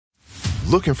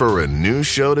Looking for a new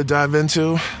show to dive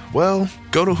into? Well,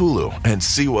 go to Hulu and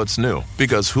see what's new,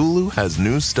 because Hulu has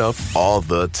new stuff all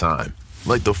the time.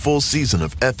 Like the full season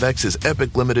of FX's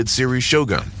epic limited series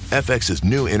Shogun, FX's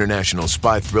new international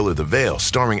spy thriller The Veil,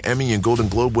 starring Emmy and Golden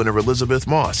Globe winner Elizabeth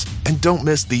Moss. And don't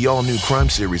miss the all-new crime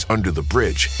series Under the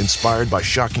Bridge, inspired by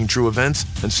shocking true events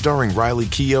and starring Riley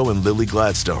Keough and Lily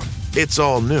Gladstone. It's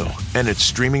all new, and it's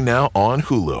streaming now on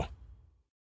Hulu.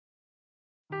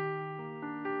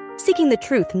 Seeking the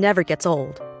truth never gets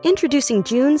old. Introducing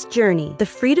June's Journey, the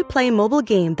free-to-play mobile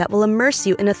game that will immerse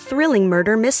you in a thrilling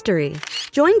murder mystery.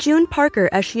 Join June Parker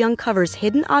as she uncovers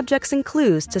hidden objects and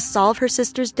clues to solve her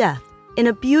sister's death in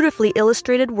a beautifully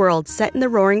illustrated world set in the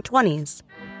Roaring '20s.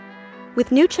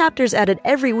 With new chapters added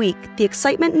every week, the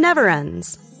excitement never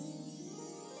ends.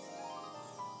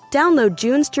 Download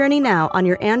June's Journey now on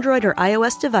your Android or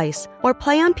iOS device, or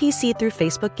play on PC through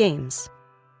Facebook Games.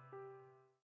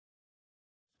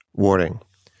 Warning.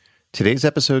 Today's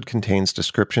episode contains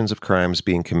descriptions of crimes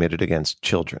being committed against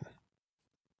children.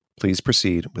 Please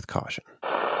proceed with caution.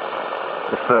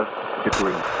 The first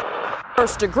degree.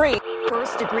 First degree.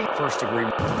 First degree. First degree.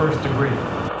 First degree.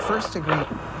 First degree.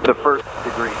 The first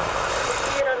degree. You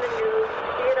see it on the news,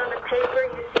 you see it on the paper,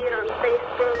 you see it on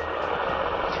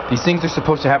Facebook. These things are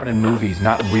supposed to happen in movies,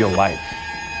 not in real life.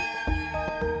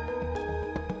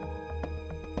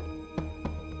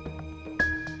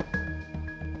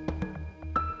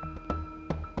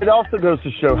 It also goes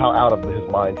to show how out of his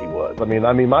mind he was. I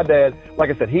mean, my dad, like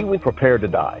I said, he was prepared to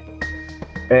die.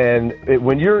 And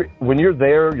when you're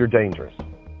there, you're dangerous.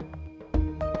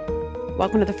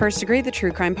 Welcome to The First Degree, the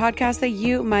true crime podcast that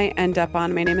you might end up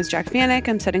on. My name is Jack Vanek.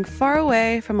 I'm sitting far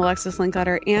away from Alexis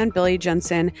Linkletter and Billy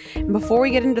Jensen. And before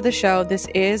we get into the show, this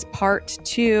is part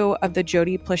 2 of the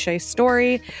Jody Plauche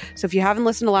story. So if you haven't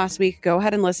listened to last week, go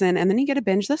ahead and listen, and then you get to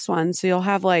binge this one. So you'll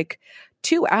have like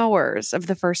 2 hours of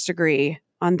The First Degree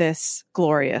on this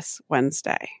glorious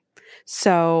Wednesday.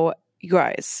 So you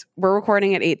guys, we're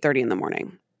recording at 8:30 in the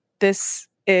morning. This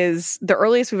is the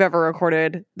earliest we've ever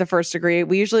recorded The First Degree.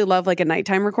 We usually love like a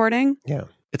nighttime recording. Yeah.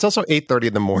 It's also 8:30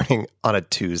 in the morning on a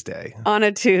Tuesday. On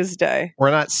a Tuesday.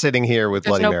 We're not sitting here with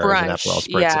Bloody Marys brunch. and Aperol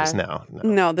spritzes. Yeah.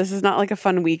 No, this is not like a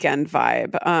fun weekend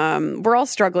vibe. We're all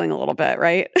struggling a little bit,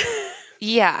 right?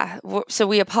 Yeah. So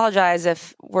we apologize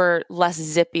if we're less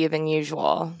zippy than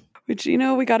usual. Which,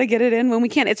 we got to get it in when we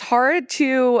can. It's hard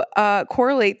to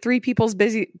correlate 3 people's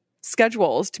busy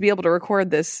schedules to be able to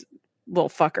record this little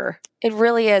fucker. It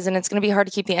really is. And it's going to be hard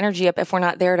to keep the energy up if we're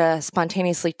not there to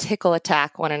spontaneously tickle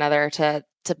attack one another to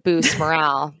boost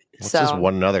morale. What's this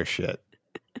one another shit?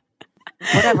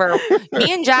 Whatever.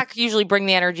 Me and Jack usually bring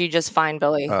the energy just fine,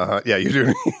 Billy. Yeah, you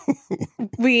do.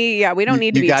 We don't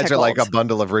need to be You guys tickled. are like a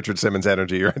bundle of Richard Simmons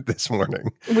energy right this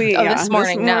morning. This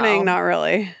morning, no. Not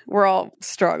really. We're all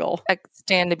struggle. I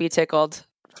stand to be tickled,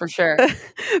 for sure.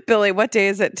 Billy, what day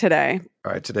is it today?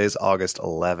 All right, today's August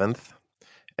 11th,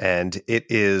 and it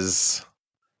is,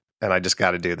 and I just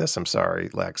got to do this, I'm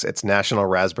sorry, Lex, it's National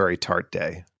Raspberry Tart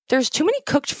Day. There's too many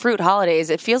cooked fruit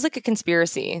holidays. It feels like a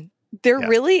conspiracy. There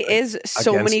really is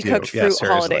so many cooked fruit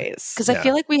holidays. Because I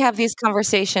feel like we have these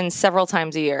conversations several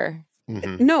times a year.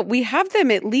 Mm-hmm. No, we have them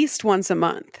at least once a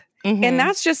month. Mm-hmm. And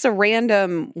that's just a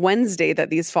random Wednesday that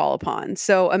these fall upon.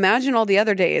 So imagine all the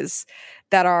other days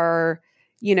that are,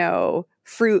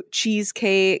 fruit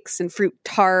cheesecakes and fruit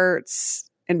tarts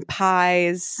and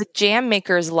pies. The jam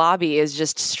maker's lobby is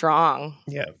just strong.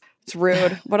 Yeah. It's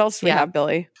rude. What else do we have,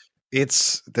 Billy?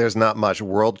 There's not much.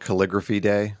 World Calligraphy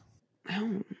Day.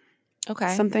 Oh.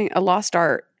 Okay. A lost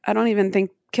art. I don't even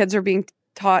think kids are being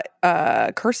taught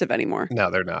cursive anymore. No,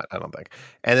 they're not, I don't think.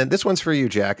 And then this one's for you,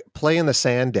 Jack. Play in the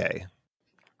Sand Day.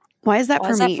 Why is that Why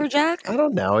for is me? that for Jack? I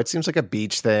don't know. It seems like a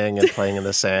beach thing and playing in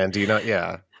the sand. Do you know?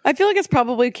 Yeah. I feel like it's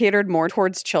probably catered more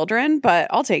towards children, but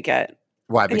I'll take it.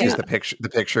 Why? Because the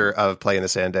picture of Play in the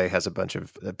Sand Day has a bunch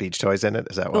of beach toys in it.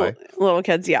 Is that why? Little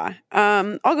kids, yeah.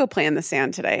 I'll go play in the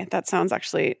sand today. That sounds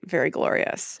actually very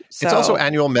glorious. So, it's also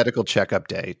annual medical checkup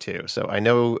day too. So I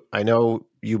know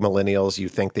you millennials, you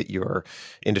think that you're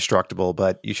indestructible,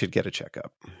 but you should get a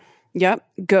checkup. Yep.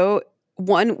 Go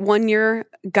 1 year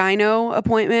gyno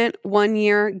appointment, 1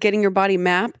 year getting your body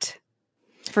mapped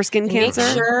for skin cancer.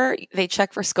 Make sure they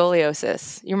check for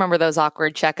scoliosis. You remember those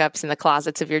awkward checkups in the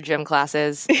closets of your gym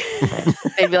classes?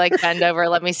 They'd be like, bend over,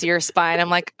 let me see your spine. I'm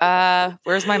like,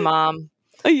 where's my mom?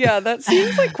 Yeah, that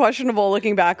seems like questionable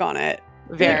looking back on it.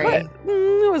 Very.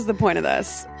 What was the point of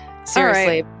this?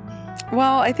 Seriously. All right.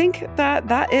 Well, I think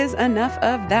that is enough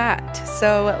of that.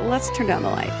 So let's turn down the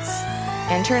lights.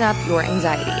 And turn up your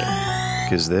anxiety.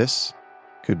 Because this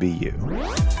could be you.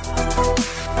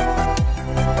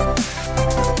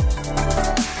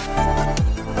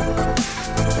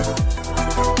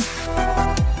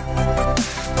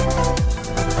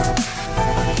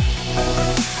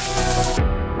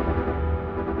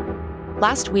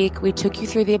 Last week, we took you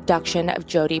through the abduction of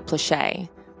Jody Plauche,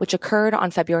 which occurred on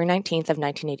February 19th of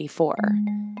 1984,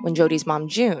 when Jody's mom,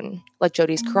 June, let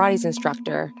Jody's karate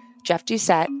instructor, Jeff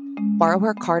Doucette, borrow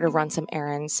her car to run some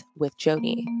errands with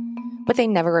Jody. But they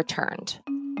never returned.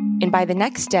 And by the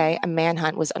next day, a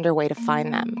manhunt was underway to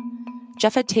find them.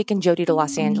 Jeff had taken Jody to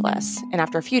Los Angeles, and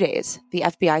after a few days, the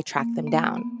FBI tracked them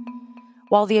down.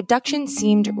 While the abduction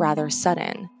seemed rather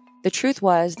sudden, the truth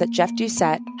was that Jeff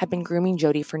Doucette had been grooming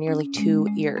Jody for nearly 2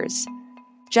 years.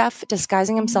 Jeff,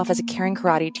 disguising himself as a caring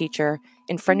karate teacher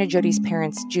and friend of Jody's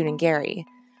parents, June and Gary,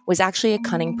 was actually a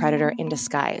cunning predator in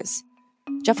disguise.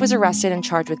 Jeff was arrested and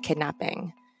charged with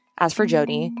kidnapping. As for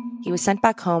Jody, he was sent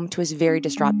back home to his very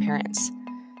distraught parents.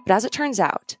 But as it turns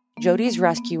out, Jody's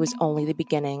rescue was only the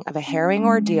beginning of a harrowing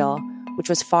ordeal which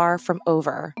was far from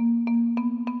over.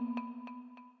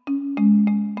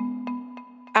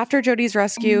 After Jody's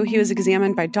rescue, he was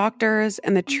examined by doctors,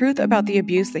 and the truth about the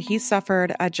abuse that he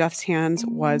suffered at Jeff's hands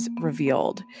was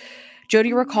revealed.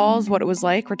 Jody recalls what it was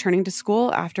like returning to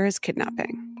school after his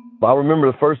kidnapping. I remember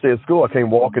the first day of school, I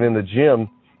came walking in the gym,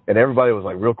 and everybody was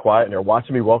like real quiet, and they're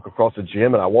watching me walk across the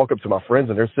gym, and I walk up to my friends,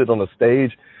 and they're sitting on the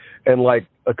stage, and like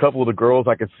a couple of the girls,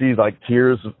 I could see like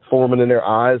tears forming in their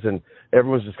eyes, and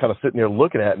everyone's just kind of sitting there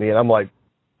looking at me, and I'm like,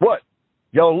 what?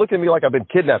 Y'all look at me like I've been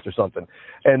kidnapped or something.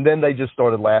 And then they just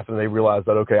started laughing, and they realized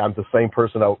that, okay, I'm the same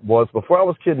person I was before I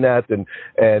was kidnapped, and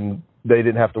they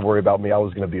didn't have to worry about me. I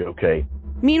was going to be okay.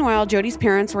 Meanwhile, Jody's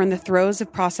parents were in the throes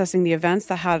of processing the events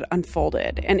that had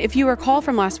unfolded. And if you recall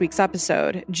from last week's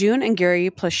episode, June and Gary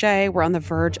Plauche were on the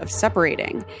verge of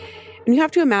separating. And you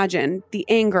have to imagine the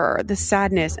anger, the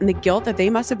sadness, and the guilt that they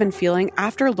must have been feeling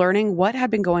after learning what had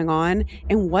been going on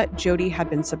and what Jody had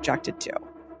been subjected to.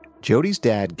 Jody's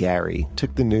dad, Gary,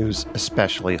 took the news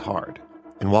especially hard.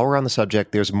 And while we're on the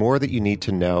subject, there's more that you need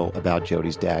to know about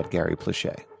Jody's dad, Gary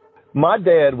Plauche. My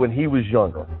dad, when he was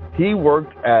younger, he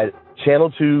worked at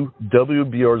Channel 2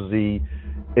 WBRZ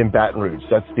in Baton Rouge.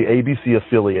 That's the ABC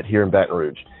affiliate here in Baton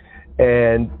Rouge.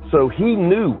 And so he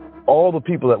knew all the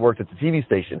people that worked at the TV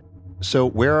station. So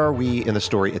where are we in the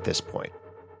story at this point?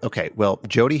 Okay, well,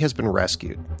 Jody has been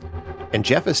rescued. And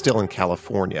Jeff is still in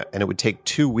California, and it would take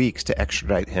 2 weeks to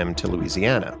extradite him to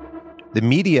Louisiana. The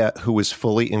media, who was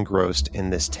fully engrossed in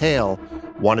this tale,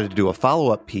 wanted to do a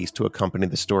follow-up piece to accompany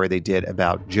the story they did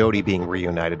about Jody being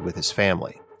reunited with his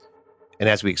family. And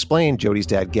as we explained, Jody's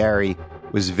dad, Gary,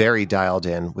 was very dialed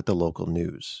in with the local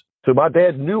news. So my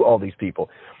dad knew all these people.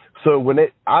 So when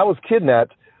I was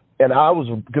kidnapped and I was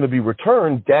going to be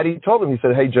returned, Daddy told him, he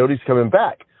said, hey, Jody's coming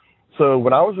back. So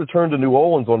when I was returned to New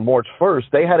Orleans on March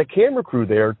 1st, they had a camera crew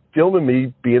there filming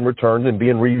me being returned and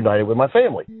being reunited with my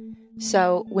family.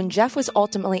 So when Jeff was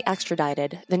ultimately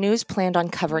extradited, the news planned on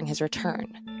covering his return,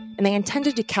 and they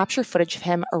intended to capture footage of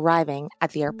him arriving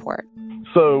at the airport.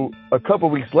 So a couple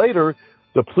of weeks later,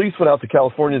 the police went out to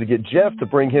California to get Jeff to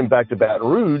bring him back to Baton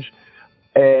Rouge,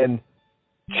 and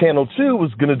Channel 2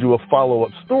 was going to do a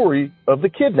follow-up story of the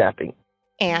kidnapping.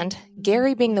 And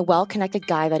Gary, being the well-connected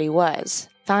guy that he was,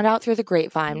 found out through the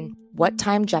grapevine what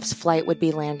time Jeff's flight would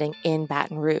be landing in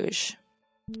Baton Rouge.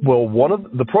 Well, one of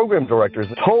the program directors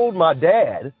told my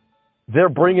dad they're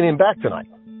bringing him back tonight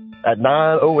at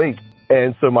 9:08.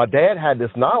 And so my dad had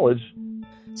this knowledge.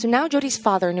 So now Jody's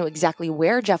father knew exactly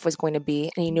where Jeff was going to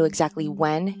be, and he knew exactly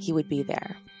when he would be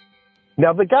there.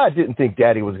 Now, the guy didn't think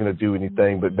Daddy was going to do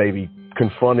anything but maybe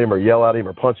confront him or yell at him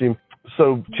or punch him.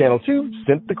 So Channel 2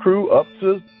 sent the crew up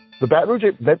to the Baton Rouge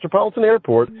Metropolitan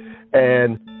Airport,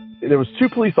 and there was 2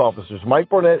 police officers, Mike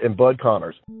Barnett and Bud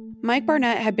Connors. Mike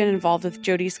Barnett had been involved with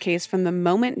Jody's case from the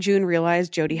moment June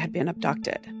realized Jody had been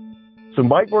abducted. So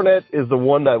Mike Barnett is the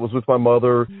one that was with my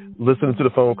mother, listening to the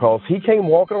phone calls. He came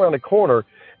walking around the corner,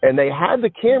 and they had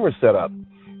the camera set up.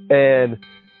 And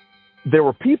there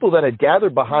were people that had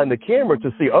gathered behind the camera to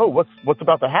see, oh, what's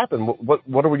about to happen?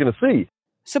 What are we going to see?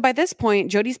 So by this point,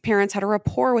 Jody's parents had a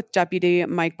rapport with Deputy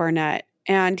Mike Barnett,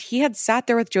 and he had sat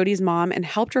there with Jody's mom and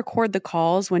helped record the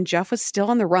calls when Jeff was still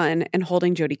on the run and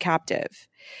holding Jody captive.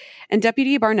 And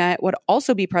Deputy Barnett would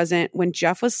also be present when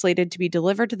Jeff was slated to be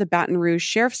delivered to the Baton Rouge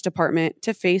Sheriff's Department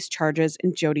to face charges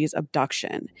in Jody's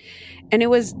abduction. And it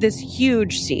was this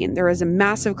huge scene. There was a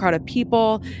massive crowd of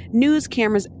people, news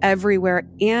cameras everywhere,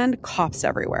 and cops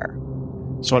everywhere.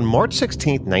 So on March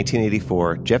 16th,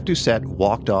 1984, Jeff Doucette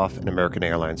walked off an American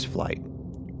Airlines flight.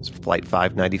 It was Flight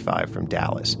 595 from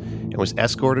Dallas, and was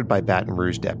escorted by Baton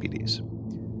Rouge deputies.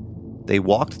 They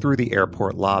walked through the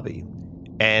airport lobby.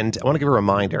 And I want to give a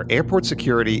reminder, airport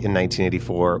security in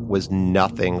 1984 was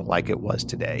nothing like it was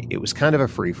today. It was kind of a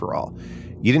free-for-all.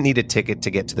 You didn't need a ticket to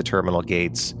get to the terminal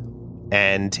gates,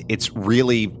 and it's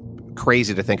really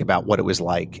crazy to think about what it was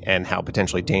like and how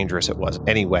potentially dangerous it was.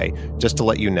 Anyway, just to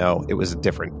let you know, it was a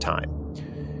different time.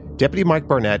 Deputy Mike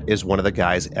Barnett is one of the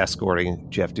guys escorting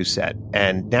Jeff Doucette,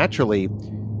 and naturally,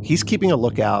 he's keeping a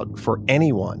lookout for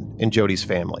anyone in Jody's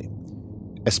family,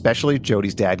 especially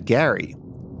Jody's dad, Gary,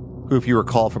 who, if you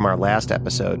recall from our last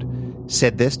episode,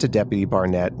 said this to Deputy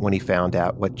Barnett when he found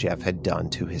out what Jeff had done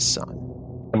to his son.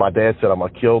 My dad said, I'm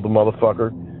going to kill the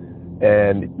motherfucker.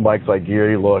 And Mike's like,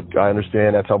 Gary, look, I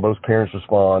understand. That's how most parents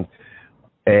respond.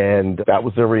 And that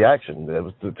was their reaction. It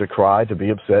was to cry, to be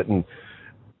upset, and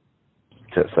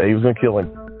to say he was going to kill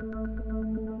him.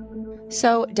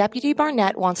 So Deputy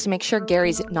Barnett wants to make sure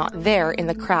Gary's not there in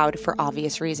the crowd for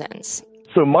obvious reasons.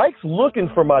 So Mike's looking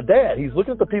for my dad. He's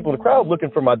looking at the people in the crowd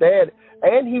looking for my dad,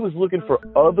 and he was looking for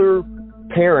other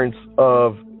parents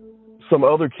of some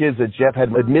other kids that Jeff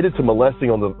had admitted to molesting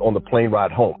on the plane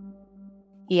ride home.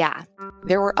 Yeah,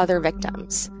 there were other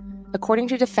victims. According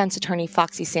to defense attorney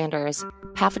Foxy Sanders,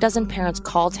 half a dozen parents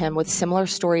called him with similar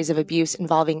stories of abuse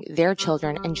involving their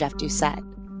children and Jeff Doucette.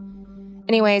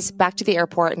 Anyways, back to the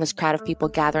airport and this crowd of people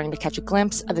gathering to catch a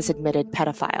glimpse of this admitted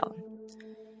pedophile.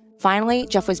 Finally,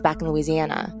 Jeff was back in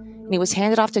Louisiana, and he was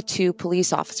handed off to two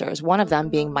police officers, one of them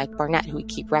being Mike Barnett, who we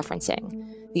keep referencing.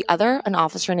 The other, an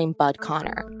officer named Bud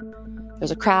Connor.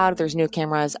 There's a crowd, there's new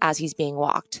cameras as he's being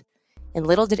walked. And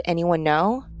little did anyone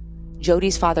know,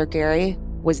 Jody's father, Gary,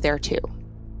 was there too.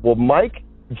 Well, Mike,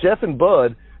 Jeff, and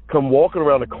Bud come walking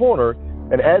around the corner,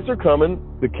 and as they're coming,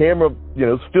 the camera,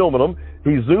 is filming them. He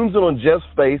zooms in on Jeff's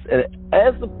face, and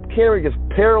as the camera gets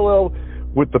parallel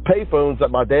with the payphones that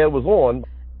my dad was on,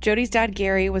 Jody's dad,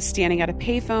 Gary, was standing at a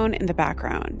payphone in the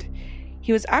background.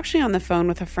 He was actually on the phone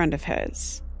with a friend of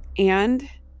his, and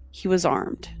he was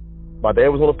armed. My dad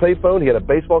was on a payphone. He had a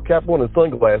baseball cap on and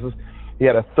sunglasses. He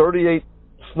had a .38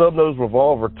 snub-nosed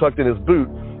revolver tucked in his boot.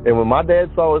 And when my dad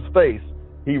saw his face,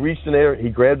 he reached in there, he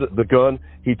grabbed the gun.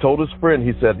 He told his friend,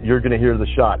 he said, "You're going to hear the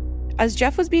shot." As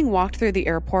Jeff was being walked through the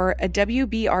airport, a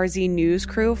WBRZ news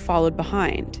crew followed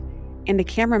behind, and a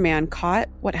cameraman caught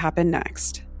what happened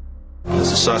next.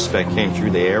 As the suspect came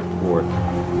through the airport,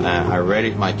 I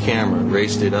readied my camera,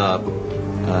 raised it up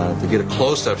to get a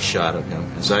close-up shot of him.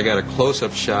 As I got a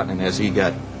close-up shot and as he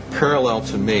got parallel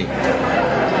to me,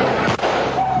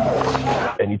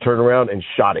 and he turned around and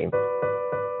shot him.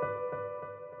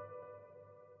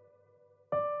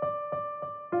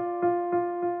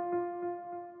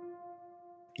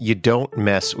 You don't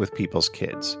mess with people's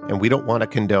kids, and we don't want to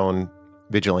condone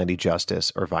vigilante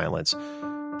justice or violence,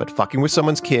 but fucking with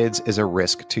someone's kids is a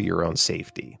risk to your own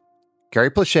safety. Gary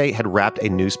Plauche had wrapped a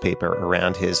newspaper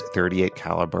around his .38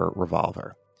 caliber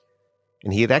revolver,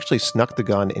 and he had actually snuck the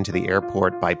gun into the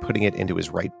airport by putting it into his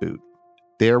right boot.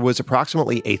 There was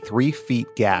approximately a 3 feet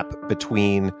gap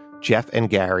between Jeff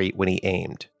and Gary when he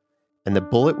aimed, and the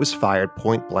bullet was fired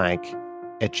point blank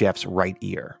at Jeff's right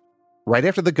ear. Right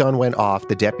after the gun went off,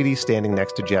 the deputy standing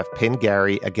next to Jeff pinned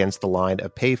Gary against the line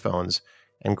of payphones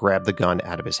and grabbed the gun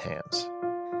out of his hands.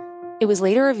 It was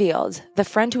later revealed the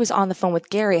friend who was on the phone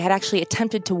with Gary had actually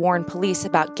attempted to warn police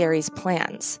about Gary's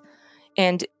plans.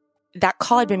 And that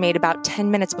call had been made about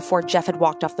 10 minutes before Jeff had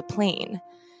walked off the plane.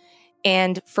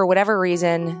 And for whatever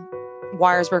reason,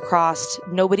 wires were crossed.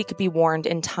 Nobody could be warned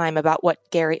in time about what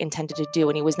Gary intended to do,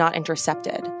 and he was not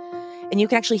intercepted. And you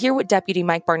can actually hear what Deputy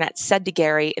Mike Barnett said to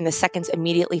Gary in the seconds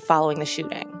immediately following the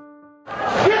shooting.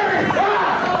 Gary!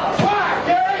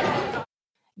 Gary!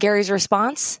 Gary's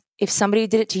response? If somebody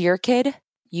did it to your kid,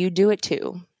 you do it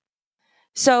too.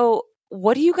 So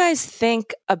what do you guys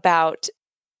think about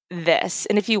this?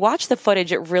 And if you watch the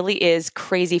footage, it really is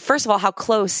crazy. First of all, how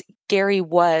close Gary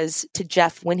was to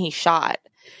Jeff when he shot.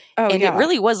 It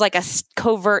really was like a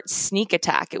covert sneak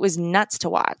attack. It was nuts to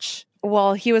watch.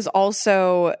 Well, he was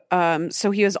also,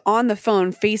 so he was on the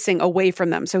phone facing away from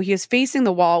them. So he was facing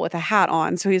the wall with a hat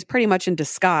on. So he was pretty much in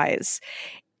disguise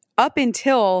up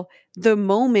until the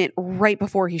moment right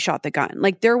before he shot the gun.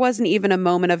 Like, there wasn't even a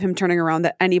moment of him turning around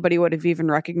that anybody would have even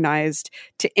recognized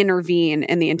to intervene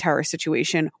in the entire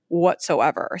situation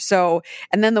whatsoever. So,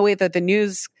 and then the way that the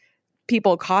news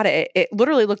people caught it, it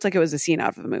literally looked like it was a scene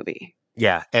out of a movie.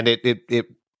 Yeah, and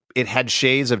it had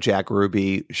shades of Jack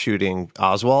Ruby shooting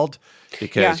Oswald,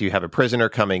 because you have a prisoner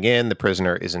coming in, the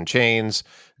prisoner is in chains,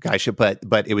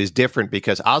 but it was different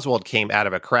because Oswald came out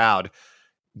of a crowd.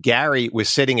 Gary was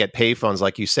sitting at payphones,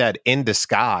 like you said, in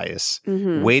disguise,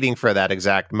 waiting for that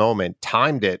exact moment,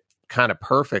 timed it kind of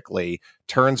perfectly,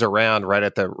 turns around right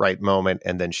at the right moment,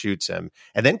 and then shoots him.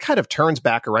 And then kind of turns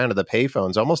back around to the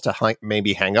payphones, almost to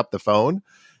maybe hang up the phone.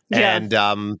 Yeah.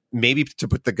 And maybe to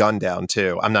put the gun down,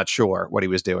 too. I'm not sure what he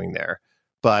was doing there.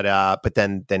 But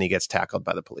then he gets tackled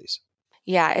by the police.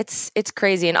 Yeah, it's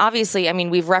crazy. And obviously, I mean,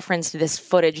 we've referenced this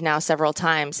footage now several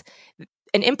times.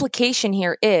 An implication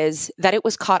here is that it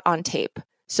was caught on tape.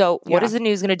 So what is the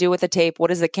news going to do with the tape? What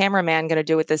is the cameraman going to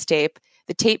do with this tape?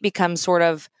 The tape becomes sort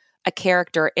of a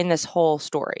character in this whole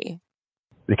story.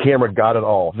 The camera got it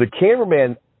all. The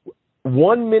cameraman,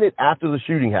 1 minute after the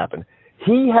shooting happened,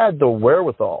 he had the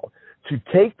wherewithal to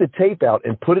take the tape out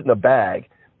and put it in a bag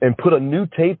and put a new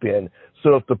tape in.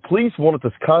 So if the police wanted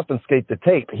to confiscate the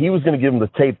tape, he was going to give them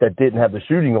the tape that didn't have the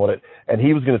shooting on it, and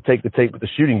he was going to take the tape with the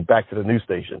shooting back to the news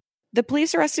station. The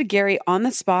police arrested Gary on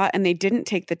the spot, and they didn't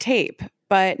take the tape.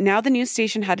 But now the news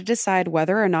station had to decide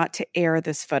whether or not to air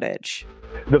this footage.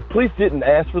 The police didn't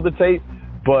ask for the tape,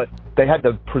 but they had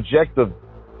to project the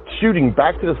shooting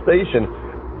back to the station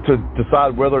to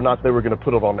decide whether or not they were going to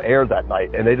put it on air that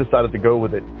night, and they decided to go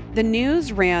with it. The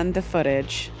news ran the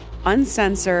footage,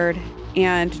 uncensored,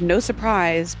 and no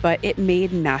surprise, but it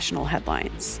made national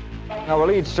headlines. Our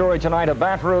lead story tonight, a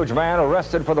Baton Rouge man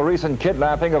arrested for the recent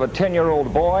kidnapping of a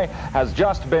 10-year-old boy has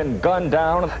just been gunned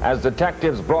down as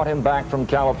detectives brought him back from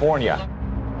California.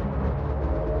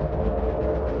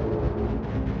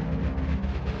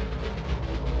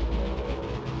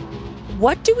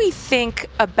 What do we think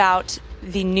about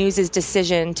the news's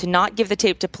decision to not give the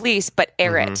tape to police but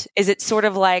air it? Is it sort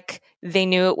of like they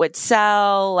knew it would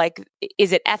sell? Like,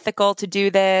 is it ethical to do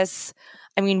this?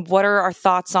 I mean, what are our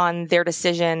thoughts on their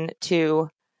decision to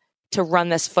run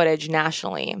this footage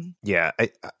nationally? Yeah,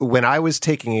 when I was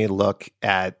taking a look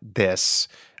at this,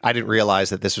 I didn't realize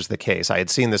that this was the case. I had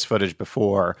seen this footage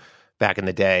before back in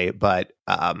the day, but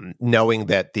knowing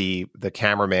that the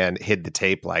cameraman hid the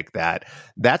tape like that,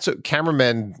 that's what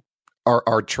cameramen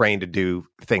are trained to do,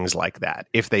 things like that.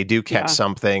 If they do catch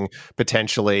something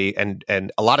potentially,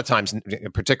 and a lot of times,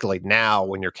 particularly now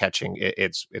when you're catching,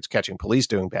 it's catching police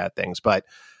doing bad things. But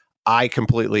I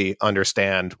completely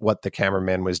understand what the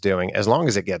cameraman was doing as long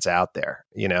as it gets out there.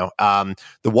 You know,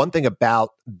 the one thing about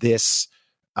this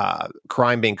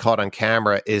crime being caught on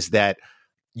camera is that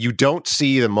you don't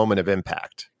see the moment of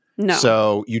impact. No.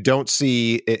 So you don't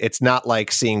see, it's not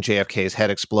like seeing JFK's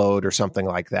head explode or something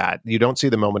like that. You don't see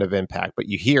the moment of impact, but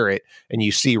you hear it and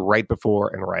you see right before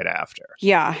and right after.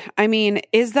 Yeah. I mean,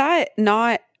 is that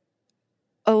not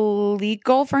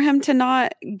illegal for him to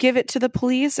not give it to the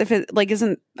police? If it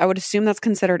I would assume that's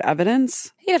considered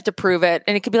evidence. You have to prove it.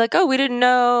 And it could be like, oh, we didn't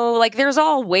know. Like, there's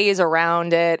all ways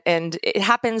around it. And it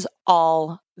happens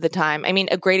all the time. I mean,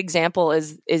 a great example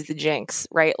is the Jinx,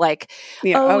 right? Like,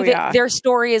 their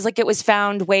story is like it was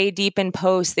found way deep in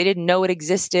post. They didn't know it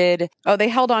existed. Oh, they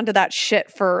held on to that shit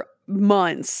for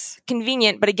months.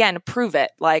 Convenient, but again, prove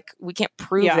it. Like, we can't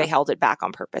prove they held it back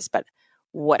on purpose, but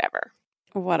whatever.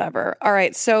 All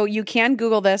right. So you can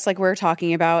Google this like we were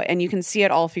talking about, and you can see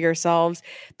it all for yourselves.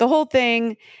 The whole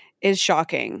thing is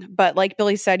shocking. But like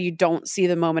Billy said, you don't see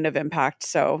the moment of impact.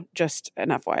 So just an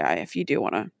FYI if you do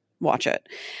want to watch it.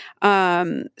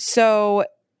 So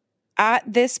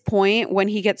at this point, when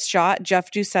he gets shot,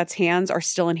 Jeff Doucette's hands are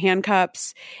still in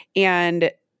handcuffs. And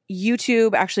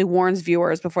YouTube actually warns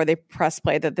viewers before they press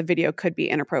play that the video could be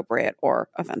inappropriate or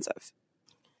offensive.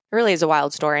 It really is a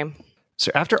wild story.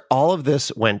 So after all of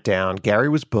this went down, Gary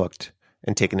was booked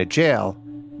and taken to jail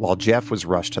while Jeff was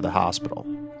rushed to the hospital.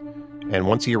 And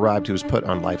once he arrived, he was put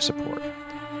on life support.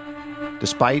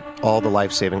 Despite all the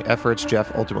life-saving efforts,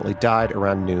 Jeff ultimately died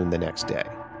around noon the next day.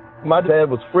 My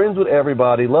dad was friends with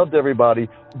everybody, loved everybody,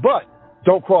 but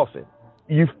don't cross him.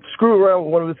 You screw around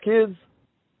with one of his kids?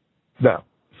 No.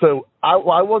 So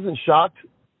I wasn't shocked.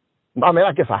 I mean,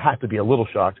 I guess I have to be a little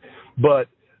shocked, but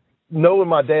knowing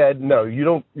my dad, no, you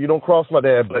don't cross my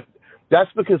dad, but that's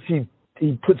because he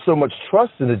put so much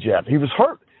trust into Jeff. He was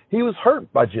hurt. He was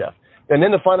hurt by Jeff. And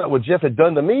then to find out what Jeff had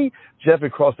done to me, Jeff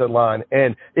had crossed that line,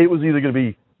 and it was either going to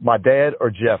be my dad or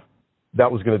Jeff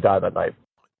that was going to die that night.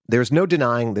 There's no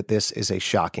denying that this is a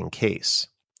shocking case,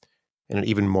 and an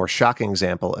even more shocking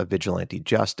example of vigilante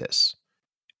justice.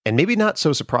 And maybe not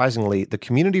so surprisingly, the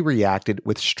community reacted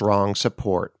with strong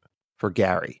support for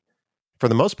Gary. For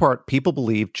the most part, people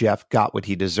believed Jeff got what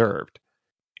he deserved.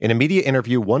 In a media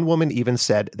interview, one woman even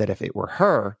said that if it were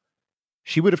her,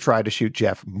 she would have tried to shoot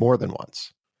Jeff more than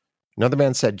once. Another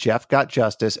man said Jeff got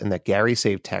justice and that Gary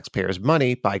saved taxpayers'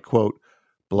 money by, quote,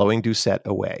 blowing Doucette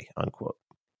away, unquote.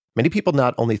 Many people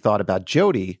not only thought about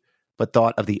Jody, but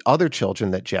thought of the other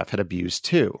children that Jeff had abused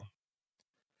too.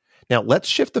 Now, let's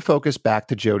shift the focus back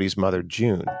to Jody's mother,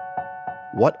 June.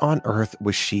 What on earth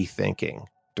was she thinking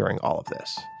during all of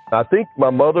this? I think my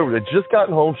mother had just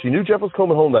gotten home. She knew Jeff was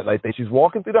coming home that night. She's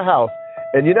walking through the house,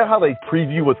 and you know how they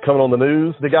preview what's coming on the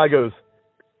news? The guy goes,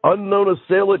 unknown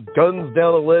assailant, guns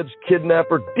down a ledge,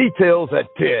 kidnapper, details at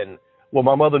 10. Well,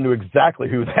 my mother knew exactly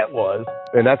who that was,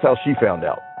 and that's how she found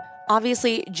out.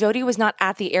 Obviously, Jody was not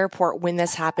at the airport when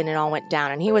this happened and all went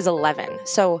down, and he was 11.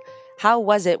 So how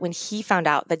was it when he found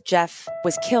out that Jeff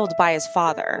was killed by his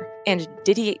father? And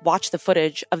did he watch the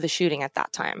footage of the shooting at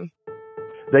that time?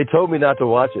 They told me not to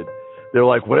watch it. They're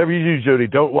like, whatever you do, Jody,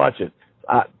 don't watch it.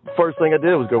 First thing I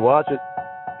did was go watch it.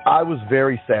 I was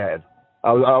very sad.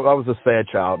 I was a sad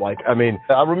child.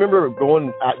 I remember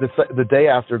going the day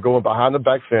after, going behind the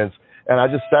back fence, and I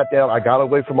just sat down. I got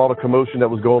away from all the commotion that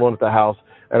was going on at the house,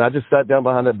 and I just sat down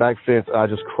behind that back fence, and I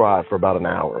just cried for about an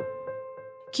hour.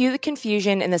 Cue the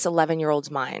confusion in this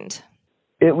 11-year-old's mind.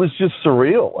 It was just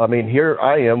surreal. I mean, here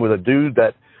I am with a dude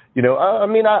that,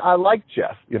 I like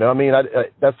Jeff.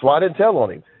 That's why I didn't tell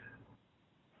on him.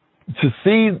 To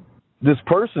see this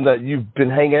person that you've been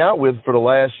hanging out with for the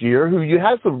last year, who you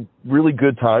had some really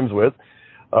good times with,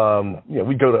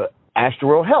 we'd go to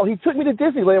Astroworld. Hell, he took me to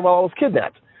Disneyland while I was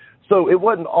kidnapped. So it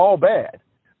wasn't all bad.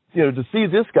 To see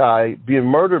this guy being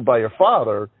murdered by your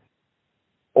father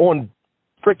on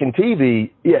freaking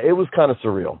TV, it was kind of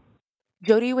surreal.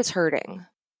 Jody was hurting.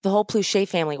 The whole Plauche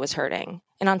family was hurting.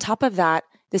 And on top of that,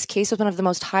 this case was one of the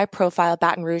most high-profile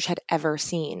Baton Rouge had ever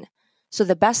seen. So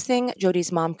the best thing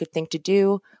Jody's mom could think to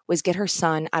do was get her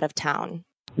son out of town.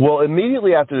 Well,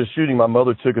 immediately after the shooting, my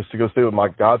mother took us to go stay with my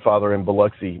godfather in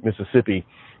Biloxi, Mississippi.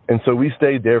 And so we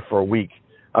stayed there for a week.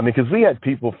 Because we had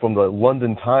people from the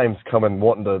London Times coming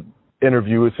wanting to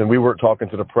interview us, and we weren't talking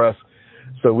to the press.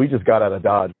 So we just got out of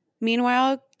Dodge.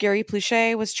 Meanwhile, Gary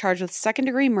Plauche was charged with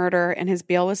second-degree murder, and his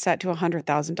bail was set to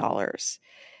 $100,000.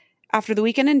 After the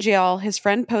weekend in jail, his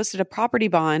friend posted a property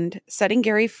bond, setting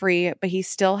Gary free, but he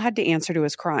still had to answer to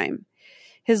his crime.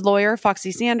 His lawyer,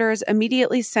 Foxy Sanders,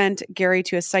 immediately sent Gary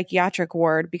to a psychiatric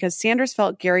ward because Sanders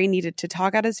felt Gary needed to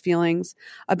talk out his feelings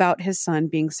about his son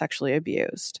being sexually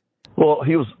abused. Well,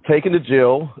 he was taken to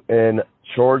jail and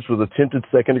charged with attempted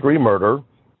second-degree murder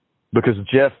because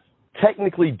Jeff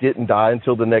technically didn't die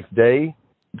until the next day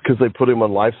because they put him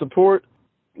on life support.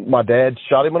 My dad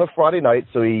shot him on a Friday night,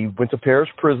 so he went to parish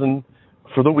prison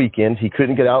for the weekend. He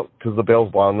couldn't get out because the bail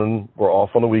bondsmen were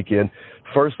off on the weekend.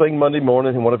 First thing Monday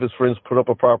morning, one of his friends put up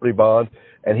a property bond,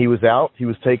 and he was out. He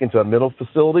was taken to a mental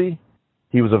facility.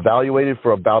 He was evaluated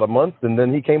for about a month, and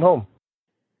then he came home.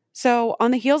 So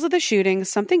on the heels of the shooting,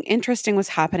 something interesting was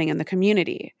happening in the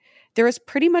community. There was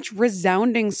pretty much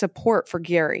resounding support for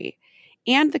Gary,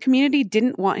 and the community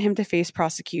didn't want him to face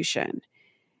prosecution.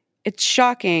 It's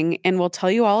shocking, and we'll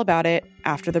tell you all about it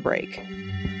after the break.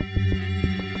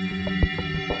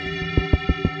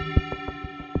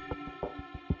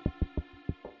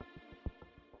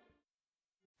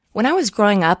 When I was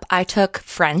growing up, I took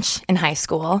French in high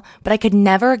school, but I could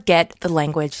never get the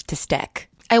language to stick.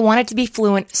 I wanted to be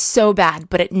fluent so bad,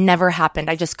 but it never happened.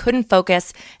 I just couldn't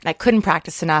focus, and I couldn't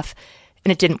practice enough,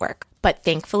 and it didn't work. But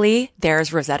thankfully,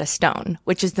 there's Rosetta Stone,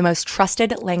 which is the most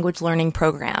trusted language learning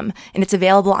program, and it's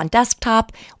available on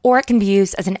desktop, or it can be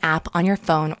used as an app on your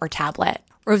phone or tablet.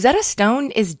 Rosetta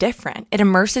Stone is different. It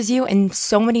immerses you in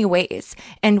so many ways,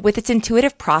 and with its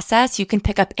intuitive process, you can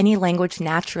pick up any language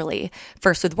naturally,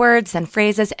 first with words, then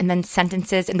phrases, and then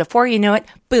sentences, and before you know it,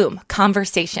 boom,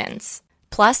 conversations.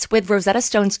 Plus, with Rosetta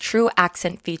Stone's True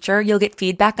Accent feature, you'll get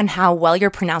feedback on how well you're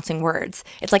pronouncing words.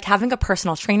 It's like having a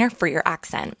personal trainer for your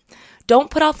accent.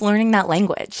 Don't put off learning that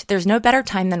language. There's no better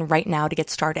time than right now to get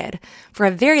started. For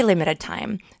a very limited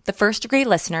time, the First Degree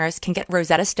listeners can get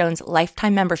Rosetta Stone's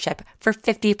lifetime membership for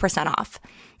 50% off.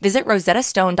 Visit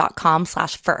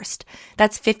rosettastone.com/first.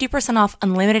 That's 50% off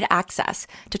unlimited access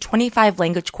to 25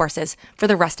 language courses for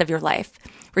the rest of your life.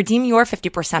 Redeem your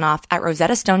 50% off at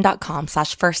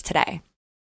rosettastone.com/first today.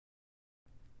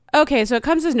 Okay, so it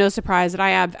comes as no surprise that I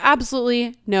have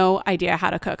absolutely no idea how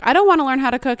to cook. I don't want to learn how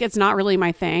to cook. It's not really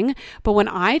my thing. But when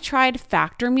I tried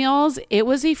Factor meals, it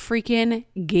was a freaking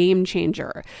game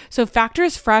changer. So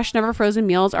Factor's fresh, never frozen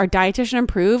meals are dietitian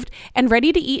approved and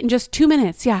ready to eat in just 2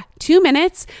 minutes. Yeah, 2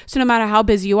 minutes. So no matter how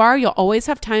busy you are, you'll always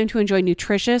have time to enjoy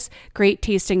nutritious, great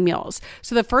tasting meals.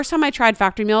 So the first time I tried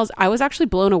Factor meals, I was actually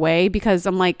blown away because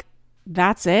I'm like,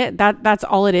 that's it. That's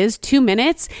all it is. 2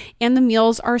 minutes. And the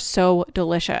meals are so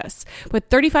delicious. With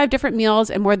 35 different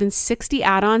meals and more than 60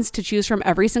 add-ons to choose from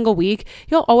every single week,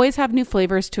 you'll always have new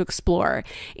flavors to explore.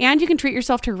 And you can treat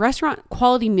yourself to restaurant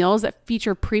quality meals that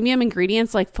feature premium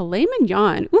ingredients like filet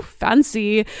mignon, ooh,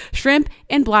 fancy, shrimp,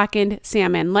 and blackened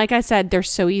salmon. Like I said, they're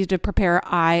so easy to prepare.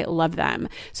 I love them.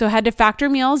 So head to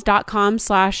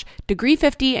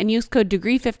factormeals.com/degree50 and use code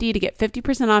degree50 to get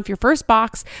 50% off your first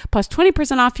box plus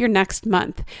 20% off your next next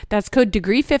month. That's code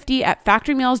degree50 at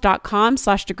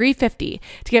factorymeals.com/degree50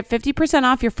 to get 50%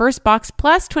 off your first box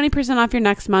plus 20% off your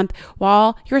next month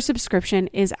while your subscription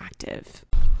is active.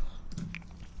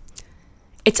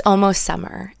 It's almost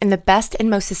summer, and the best and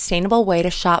most sustainable way to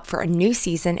shop for a new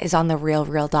season is on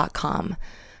therealreal.com.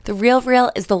 The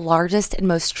RealReal is the largest and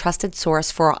most trusted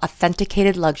source for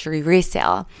authenticated luxury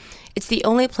resale. It's the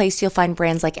only place you'll find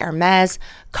brands like Hermes,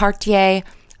 Cartier,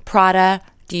 Prada,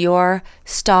 Dior,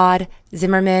 Staud,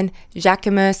 Zimmermann,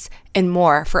 Jacquemus, and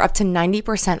more for up to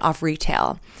 90% off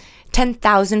retail.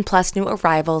 10,000 plus new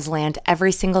arrivals land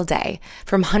every single day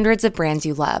from hundreds of brands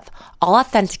you love, all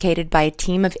authenticated by a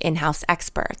team of in-house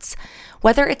experts.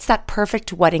 Whether it's that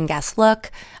perfect wedding guest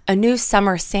look, a new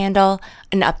summer sandal,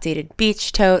 an updated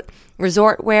beach tote,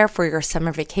 resort wear for your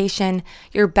summer vacation,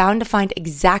 you're bound to find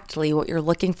exactly what you're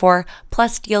looking for,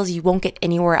 plus deals you won't get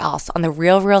anywhere else on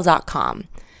therealreal.com.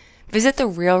 Visit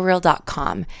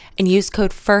therealreal.com and use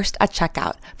code FIRST at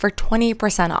checkout for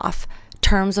 20% off.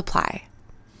 Terms apply.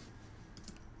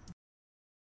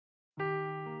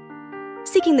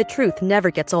 Seeking the truth never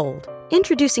gets old.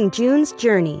 Introducing June's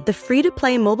Journey, the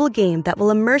free-to-play mobile game that will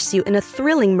immerse you in a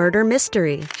thrilling murder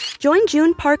mystery. Join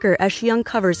June Parker as she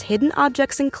uncovers hidden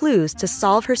objects and clues to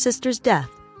solve her sister's death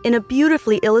in a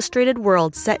beautifully illustrated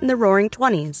world set in the Roaring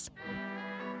 '20s.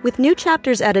 With new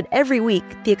chapters added every week,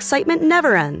 the excitement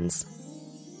never ends.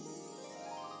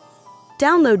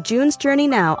 Download June's Journey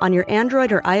now on your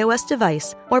Android or iOS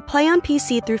device, or play on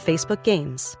PC through Facebook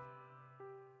Games.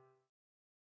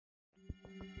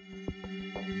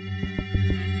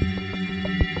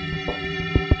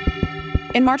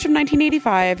 In March of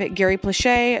 1985, Gary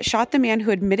Plauche shot the man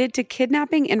who admitted to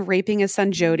kidnapping and raping his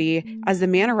son Jody as the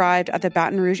man arrived at the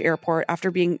Baton Rouge airport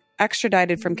after being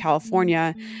extradited from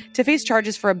California to face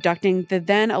charges for abducting the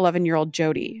then 11-year-old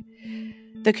Jody.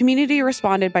 The community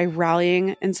responded by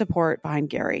rallying in support behind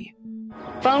Gary.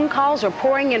 Phone calls are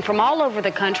pouring in from all over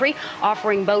the country,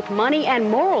 offering both money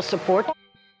and moral support.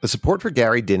 The support for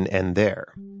Gary didn't end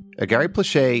there. A Gary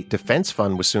Plauche defense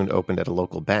fund was soon opened at a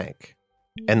local bank.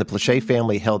 And the Plauche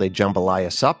family held a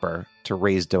jambalaya supper to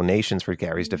raise donations for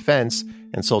Gary's defense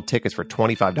and sold tickets for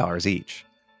 $25 each.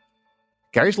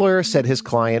 Gary's lawyer said his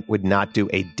client would not do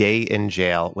a day in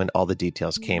jail when all the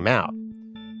details came out,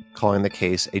 calling the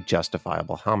case a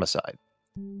justifiable homicide.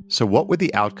 So what would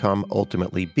the outcome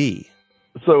ultimately be?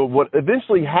 So what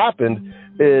eventually happened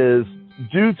is,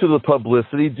 due to the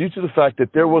publicity, due to the fact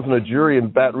that there wasn't a jury in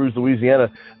Baton Rouge,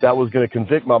 Louisiana, that was going to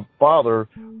convict my father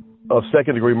of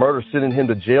second-degree murder, sending him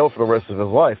to jail for the rest of his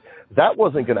life, that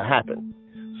wasn't going to happen.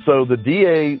 So the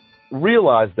DA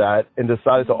realized that and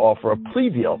decided to offer a plea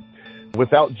deal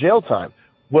without jail time.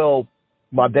 Well,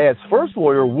 my dad's first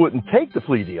lawyer wouldn't take the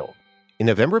plea deal. In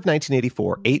November of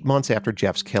 1984, 8 months after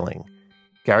Jeff's killing,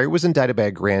 Gary was indicted by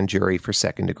a grand jury for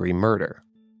second-degree murder.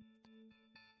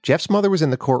 Jeff's mother was in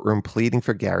the courtroom pleading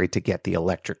for Gary to get the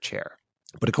electric chair.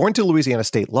 But according to Louisiana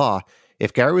state law,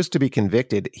 if Gary was to be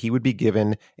convicted, he would be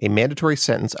given a mandatory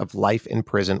sentence of life in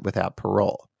prison without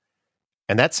parole.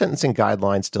 And that sentencing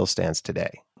guideline still stands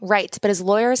today. Right, but his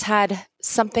lawyers had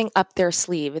something up their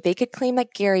sleeve. They could claim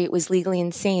that Gary was legally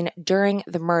insane during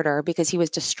the murder because he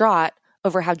was distraught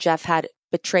over how Jeff had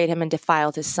betrayed him and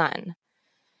defiled his son.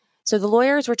 So the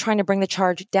lawyers were trying to bring the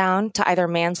charge down to either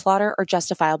manslaughter or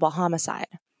justifiable homicide.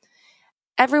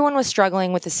 Everyone was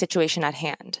struggling with the situation at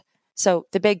hand. So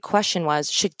the big question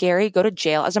was, should Gary go to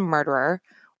jail as a murderer,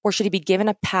 or should he be given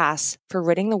a pass for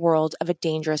ridding the world of a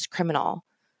dangerous criminal?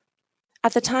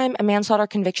 At the time, a manslaughter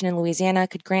conviction in Louisiana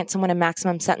could grant someone a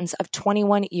maximum sentence of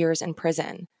 21 years in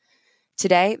prison.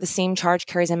 Today, the same charge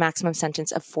carries a maximum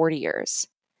sentence of 40 years.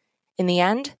 In the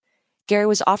end, Gary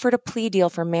was offered a plea deal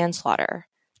for manslaughter,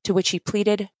 to which he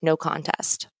pleaded no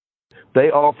contest.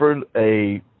 They offered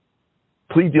a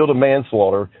plea deal to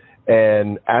manslaughter,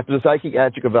 and after the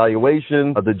psychiatric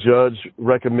evaluation, the judge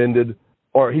recommended,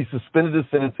 or he suspended his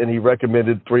sentence, and he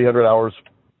recommended 300 hours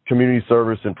community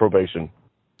service and probation.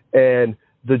 And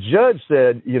the judge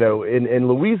said, in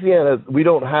Louisiana, we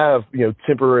don't have,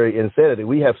 temporary insanity.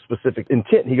 We have specific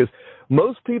intent. He goes,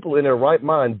 most people in their right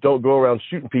mind don't go around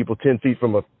shooting people 10 feet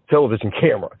from a television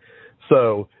camera.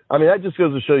 So, that just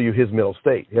goes to show you his mental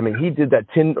state. He did that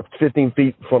 10 or 15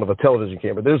 feet in front of a television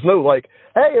camera. There's no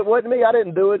hey, it wasn't me. I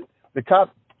didn't do it. The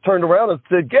cop turned around and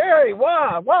said, Gary,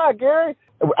 why? Why, Gary?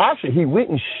 Actually, he went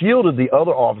and shielded the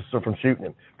other officer from shooting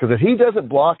him. Because if he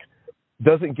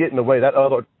doesn't get in the way, that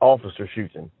other officer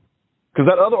shoots him. Because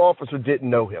that other officer didn't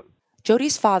know him.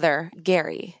 Jody's father,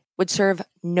 Gary, would serve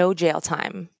no jail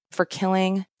time for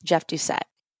killing Jeff Doucette.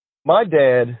 My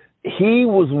dad, he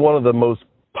was one of the most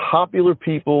popular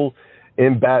people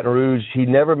in Baton Rouge. He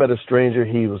never met a stranger.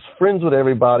 He was friends with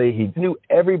everybody. He knew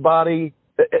everybody.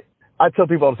 I tell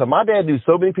people all the time, my dad knew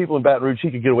so many people in Baton Rouge he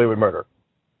could get away with murder.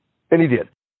 And he did.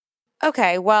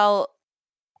 Okay, well,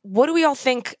 what do we all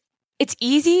think? It's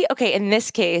easy, okay, in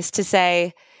this case to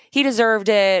say he deserved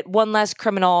it, one less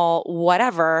criminal,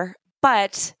 whatever,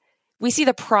 but we see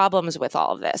the problems with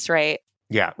all of this, right?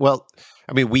 Yeah, well,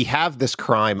 I mean, we have this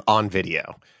crime on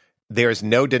video. There's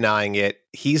no denying it.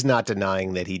 He's not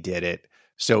denying that he did it.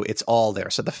 So it's all there.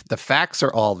 So the facts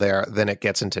are all there. Then it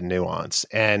gets into nuance.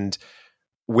 And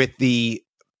with the,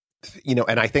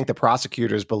 and I think the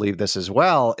prosecutors believe this as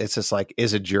well. It's just like,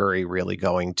 is a jury really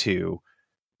going to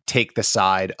take the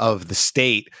side of the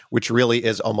state, which really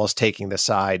is almost taking the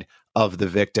side of the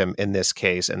victim in this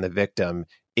case? And the victim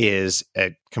is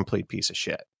a complete piece of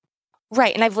shit.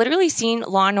 Right. And I've literally seen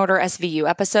Law and Order SVU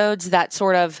episodes that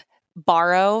sort of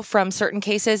borrow from certain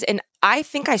cases. And I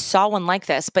think I saw one like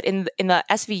this, but in the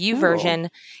SVU version,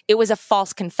 it was a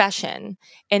false confession.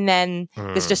 And then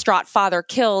this distraught father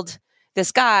killed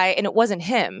this guy and it wasn't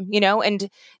him, and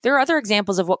there are other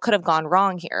examples of what could have gone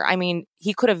wrong here. I mean,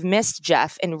 he could have missed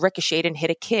Jeff and ricocheted and hit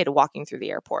a kid walking through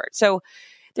the airport. So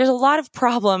there's a lot of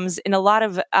problems and a lot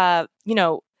of,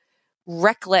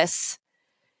 reckless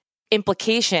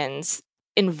implications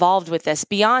involved with this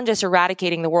beyond just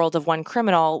eradicating the world of one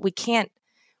criminal. We can't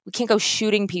go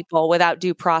shooting people without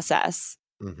due process,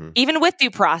 even with due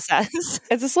process.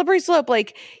 It's a slippery slope.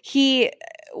 Like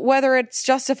whether it's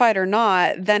justified or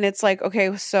not, then it's like,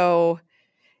 okay, so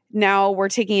now we're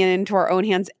taking it into our own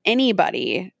hands.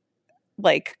 Anybody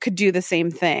could do the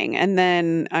same thing. And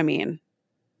then, I mean,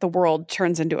 the world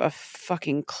turns into a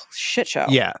fucking shit show.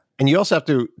 Yeah. And you also have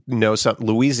to know something.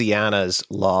 Louisiana's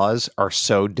laws are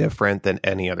so different than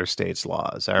any other state's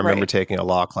laws. I remember taking a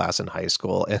law class in high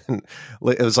school, and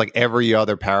it was like every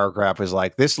other paragraph was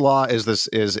like, this law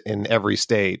is in every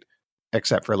state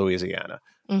except for Louisiana.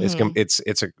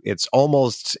 It's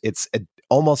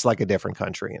almost like a different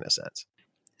country in a sense.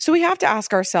 So we have to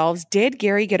ask ourselves, did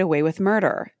Gary get away with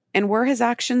murder? And were his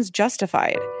actions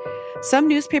justified? Some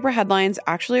newspaper headlines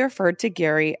actually referred to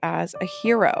Gary as a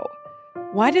hero.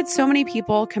 Why did so many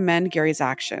people commend Gary's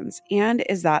actions? And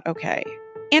is that okay?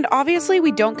 And obviously,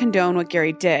 we don't condone what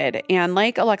Gary did. And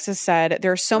like Alexis said,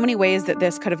 there are so many ways that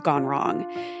this could have gone wrong.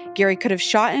 Gary could have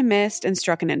shot and missed and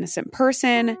struck an innocent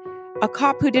person. A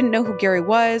cop who didn't know who Gary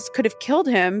was could have killed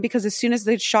him because as soon as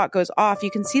the shot goes off,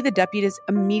 you can see the deputies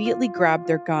immediately grab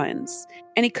their guns.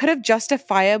 And he could have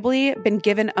justifiably been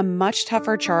given a much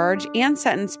tougher charge and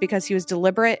sentence because he was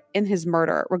deliberate in his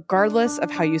murder, regardless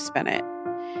of how you spin it.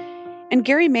 And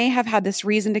Gary may have had this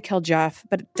reason to kill Jeff,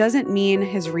 but it doesn't mean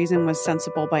his reason was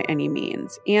sensible by any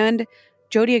means. And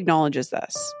Jody acknowledges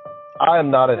this. I am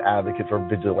not an advocate for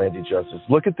vigilante justice.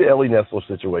 Look at the Ellie Nessler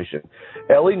situation.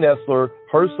 Ellie Nessler,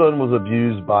 her son was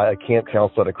abused by a camp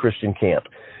counselor at a Christian camp.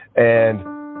 And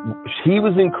he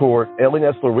was in court. Ellie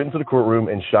Nessler went into the courtroom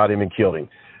and shot him and killed him.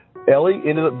 Ellie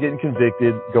ended up getting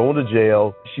convicted, going to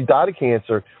jail. She died of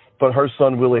cancer, but her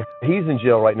son, Willie, he's in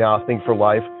jail right now, I think, for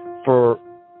life, for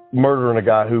murdering a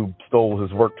guy who stole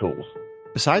his work tools.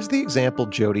 Besides the example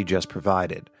Jody just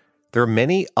provided, there are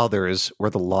many others where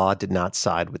the law did not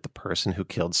side with the person who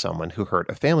killed someone who hurt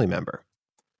a family member.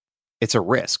 It's a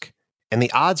risk, and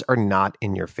the odds are not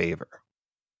in your favor.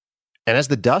 And as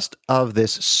the dust of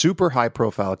this super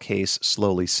high-profile case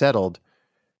slowly settled,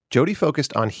 Jody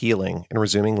focused on healing and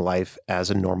resuming life as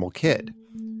a normal kid,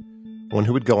 one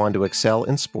who would go on to excel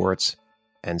in sports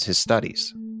and his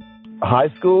studies. High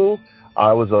school,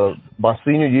 my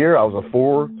senior year, I was a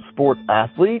 4-sport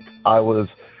athlete. I was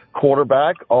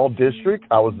quarterback, all district.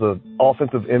 I was the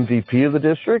offensive MVP of the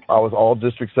district. I was all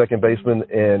district second baseman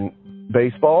in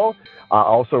baseball. I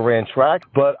also ran track,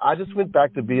 but I just went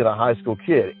back to being a high school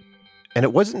kid. And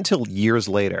it wasn't until years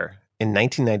later, in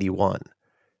 1991,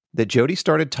 that Jody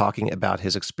started talking about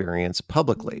his experience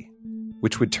publicly,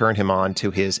 which would turn him on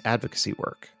to his advocacy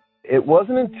work. It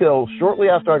wasn't until shortly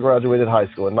after I graduated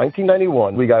high school, in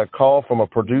 1991, we got a call from a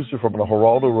producer from the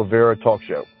Geraldo Rivera talk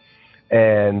show.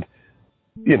 And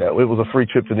it was a free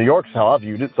trip to New York is how I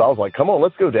viewed it. So I was like, come on,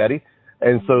 let's go, Daddy.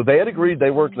 And so they had agreed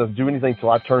they weren't going to do anything until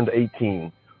I turned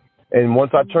 18. And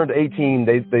once I turned 18,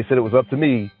 they said it was up to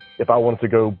me if I wanted to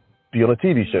go be on a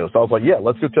TV show. So I was like, yeah,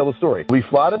 let's go tell the story. We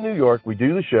fly to New York. We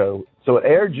do the show. So it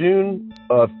aired June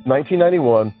of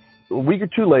 1991. A week or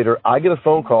two later, I get a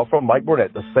phone call from Mike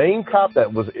Burnett, the same cop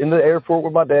that was in the airport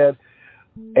with my dad.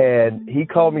 And he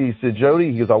called me. He said,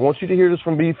 Jody, he goes, I want you to hear this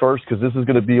from me first because this is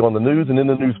going to be on the news and in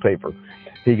the newspaper.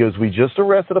 He goes, we just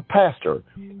arrested a pastor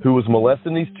who was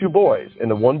molesting these two boys.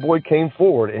 And the one boy came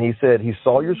forward and he said he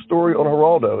saw your story on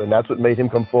Geraldo and that's what made him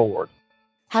come forward.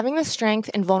 Having the strength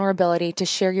and vulnerability to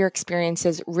share your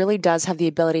experiences really does have the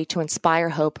ability to inspire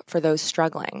hope for those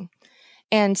struggling.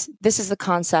 And this is the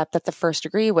concept that the First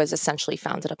Degree was essentially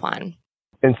founded upon.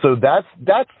 And so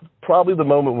that's probably the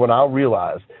moment when I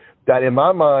realized that in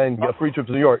my mind, a free trip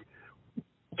to New York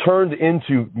turned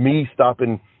into me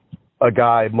stopping a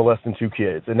guy molesting 2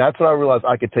 kids. And that's when I realized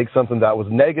I could take something that was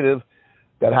negative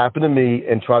that happened to me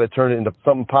and try to turn it into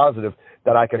something positive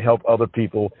that I could help other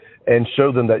people and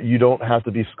show them that you don't have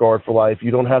to be scarred for life. You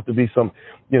don't have to be some,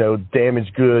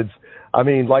 damaged goods. I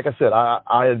mean, like I said,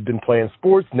 I had been playing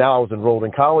sports. Now I was enrolled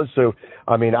in college. So,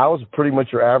 I was pretty much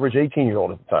your average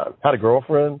 18-year-old at the time. Had a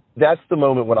girlfriend. That's the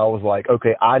moment when I was like,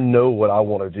 okay, I know what I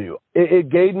want to do. It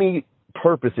gave me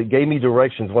purpose. It gave me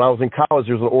directions. When I was in college,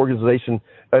 there was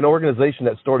an organization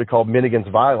that started called Men Against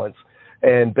Violence.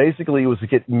 And basically it was to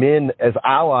get men as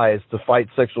allies to fight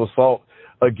sexual assault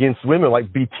against women,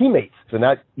 like be teammates. And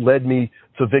that led me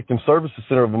to Victim Services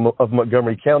Center of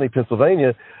Montgomery County,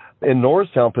 Pennsylvania, in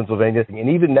Norristown, Pennsylvania. And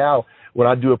even now, when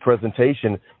I do a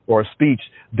presentation or a speech,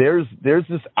 there's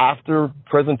this after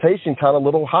presentation kind of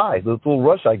little high, this little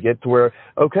rush I get to where,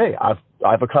 okay,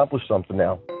 I've accomplished something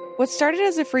now. What started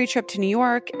as a free trip to New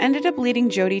York ended up leading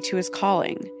Jody to his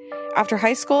calling. After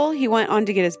high school, he went on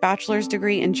to get his bachelor's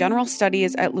degree in general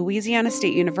studies at Louisiana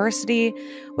State University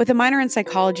with a minor in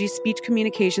psychology, speech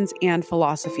communications, and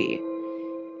philosophy.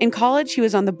 In college, he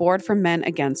was on the board for Men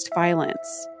Against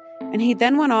Violence. And he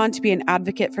then went on to be an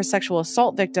advocate for sexual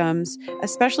assault victims,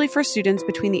 especially for students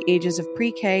between the ages of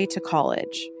pre-K to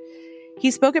college.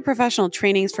 He spoke at professional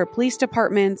trainings for police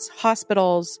departments,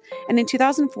 hospitals, and in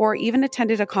 2004 even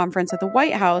attended a conference at the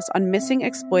White House on missing,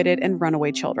 exploited, and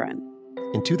runaway children.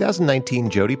 In 2019,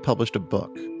 Jody published a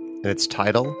book, and its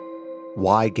title,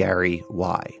 Why, Gary,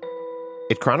 Why?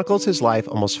 It chronicles his life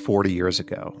almost 40 years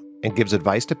ago and gives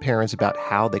advice to parents about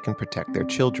how they can protect their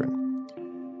children.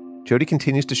 Jody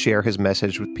continues to share his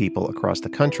message with people across the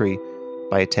country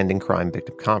by attending crime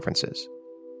victim conferences.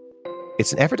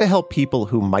 It's an effort to help people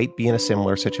who might be in a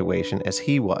similar situation as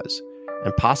he was,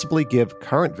 and possibly give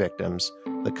current victims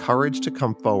the courage to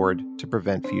come forward to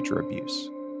prevent future abuse.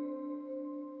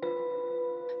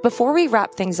 Before we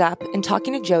wrap things up, in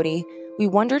talking to Jody, we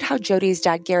wondered how Jody's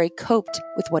dad Gary coped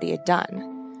with what he had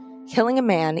done. Killing a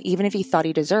man, even if he thought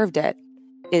he deserved it,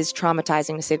 is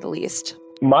traumatizing to say the least.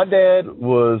 My dad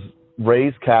was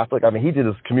raised Catholic. He did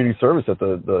his community service at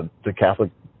the Catholic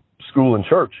school and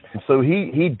church. So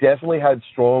he definitely had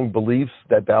strong beliefs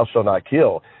that thou shalt not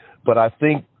kill. But I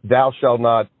think thou shalt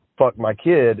not fuck my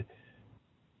kid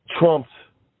trumped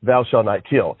thou shalt not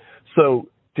kill. So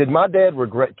did my dad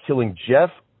regret killing Jeff?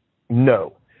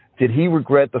 No. Did he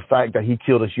regret the fact that he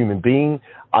killed a human being?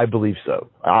 I believe so.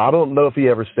 I don't know if he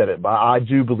ever said it, but I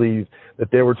do believe that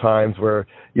there were times where,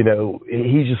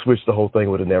 he just wished the whole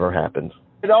thing would have never happened.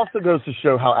 It also goes to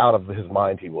show how out of his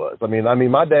mind he was.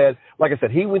 My dad, like I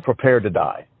said, he was prepared to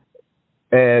die.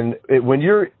 And when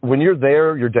you're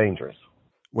there, you're dangerous.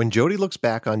 When Jody looks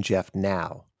back on Jeff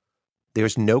now,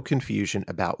 there's no confusion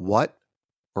about what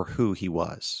or who he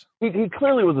was. He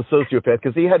clearly was a sociopath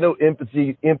because he had no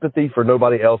empathy for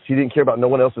nobody else. He didn't care about no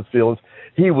one else's feelings.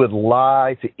 He would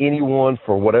lie to anyone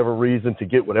for whatever reason to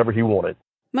get whatever he wanted.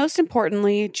 Most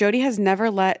importantly, Jody has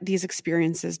never let these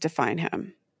experiences define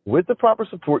him. With the proper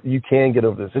support, you can get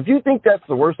over this. If you think that's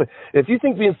the worst thing, if you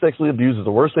think being sexually abused is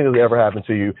the worst thing that ever happened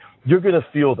to you, you're going to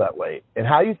feel that way. And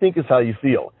how you think is how you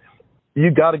feel.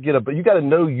 You got to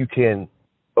know you can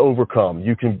overcome.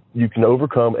 You can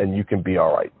overcome and you can be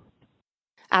all right.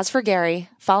 As for Gary,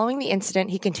 following the incident,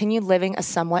 he continued living a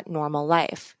somewhat normal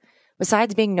life,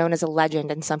 besides being known as a legend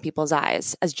in some people's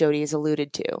eyes, as Jody has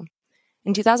alluded to.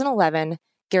 In 2011,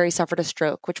 Gary suffered a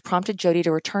stroke, which prompted Jody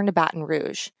to return to Baton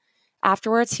Rouge.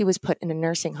 Afterwards, he was put in a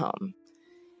nursing home.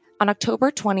 On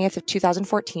October 20th of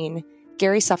 2014,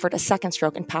 Gary suffered a second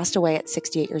stroke and passed away at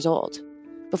 68 years old.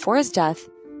 Before his death,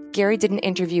 Gary did an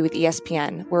interview with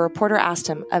ESPN where a reporter asked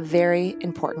him a very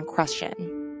important question.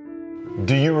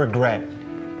 Do you regret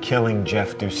killing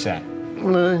Jeff Doucette?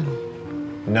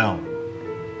 No.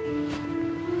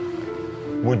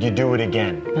 Would you do it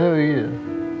again? Oh, yeah.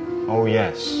 Oh,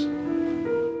 yes.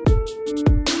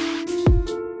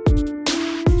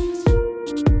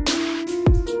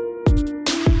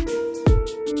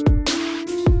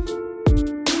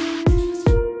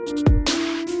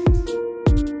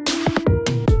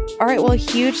 All right, well, Well, a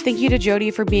huge thank you to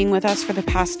Jody for being with us for the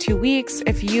past 2 weeks.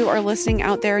 If you are listening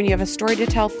out there and you have a story to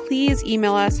tell, please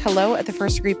email us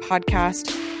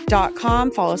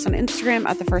hello@thefirstdegreepodcast.com. Follow us on Instagram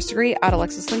 @thefirstdegree,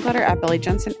 @AlexisLinkletter,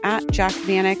 @BillyJensen,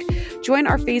 @JackVanek. Join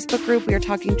our Facebook group. We are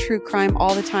talking true crime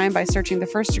all the time by searching The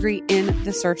First Degree in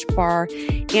the search bar.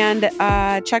 And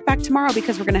check back tomorrow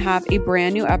because we're going to have a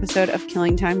brand new episode of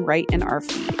Killing Time right in our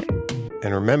feed.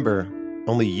 And remember,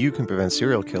 only you can prevent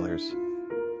serial killers.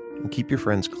 And keep your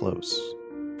friends close.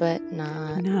 But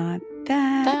not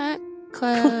that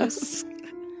close.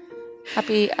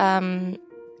 Happy Playing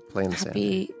the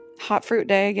happy Hot Fruit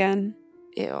Day again.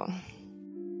 Ew.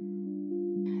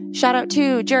 Shout out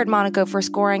to Jared Monaco for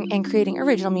scoring and creating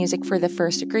original music for The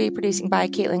First Degree, producing by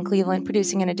Caitlin Cleveland,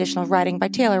 producing an additional writing by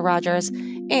Taylor Rogers,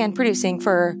 and producing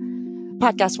for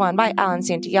Podcast One by Alan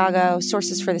Santiago.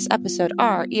 Sources for this episode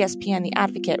are ESPN, The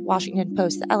Advocate, Washington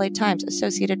Post, the LA Times,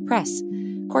 Associated Press,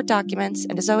 court documents,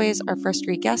 and as always, our First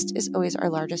Degree guest is always our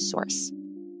largest source.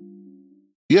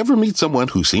 You ever meet someone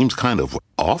who seems kind of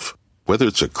off? Whether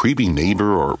it's a creepy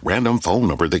neighbor or a random phone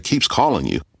number that keeps calling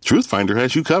you, Truthfinder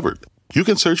has you covered. You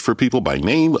can search for people by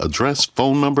name, address,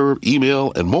 phone number,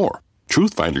 email, and more.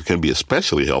 Truthfinder can be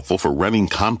especially helpful for running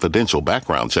confidential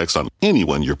background checks on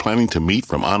anyone you're planning to meet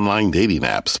from online dating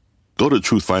apps. Go to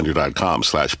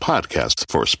truthfinder.com/podcasts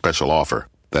for a special offer.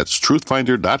 That's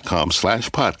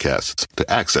truthfinder.com/podcasts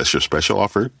to access your special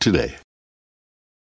offer today.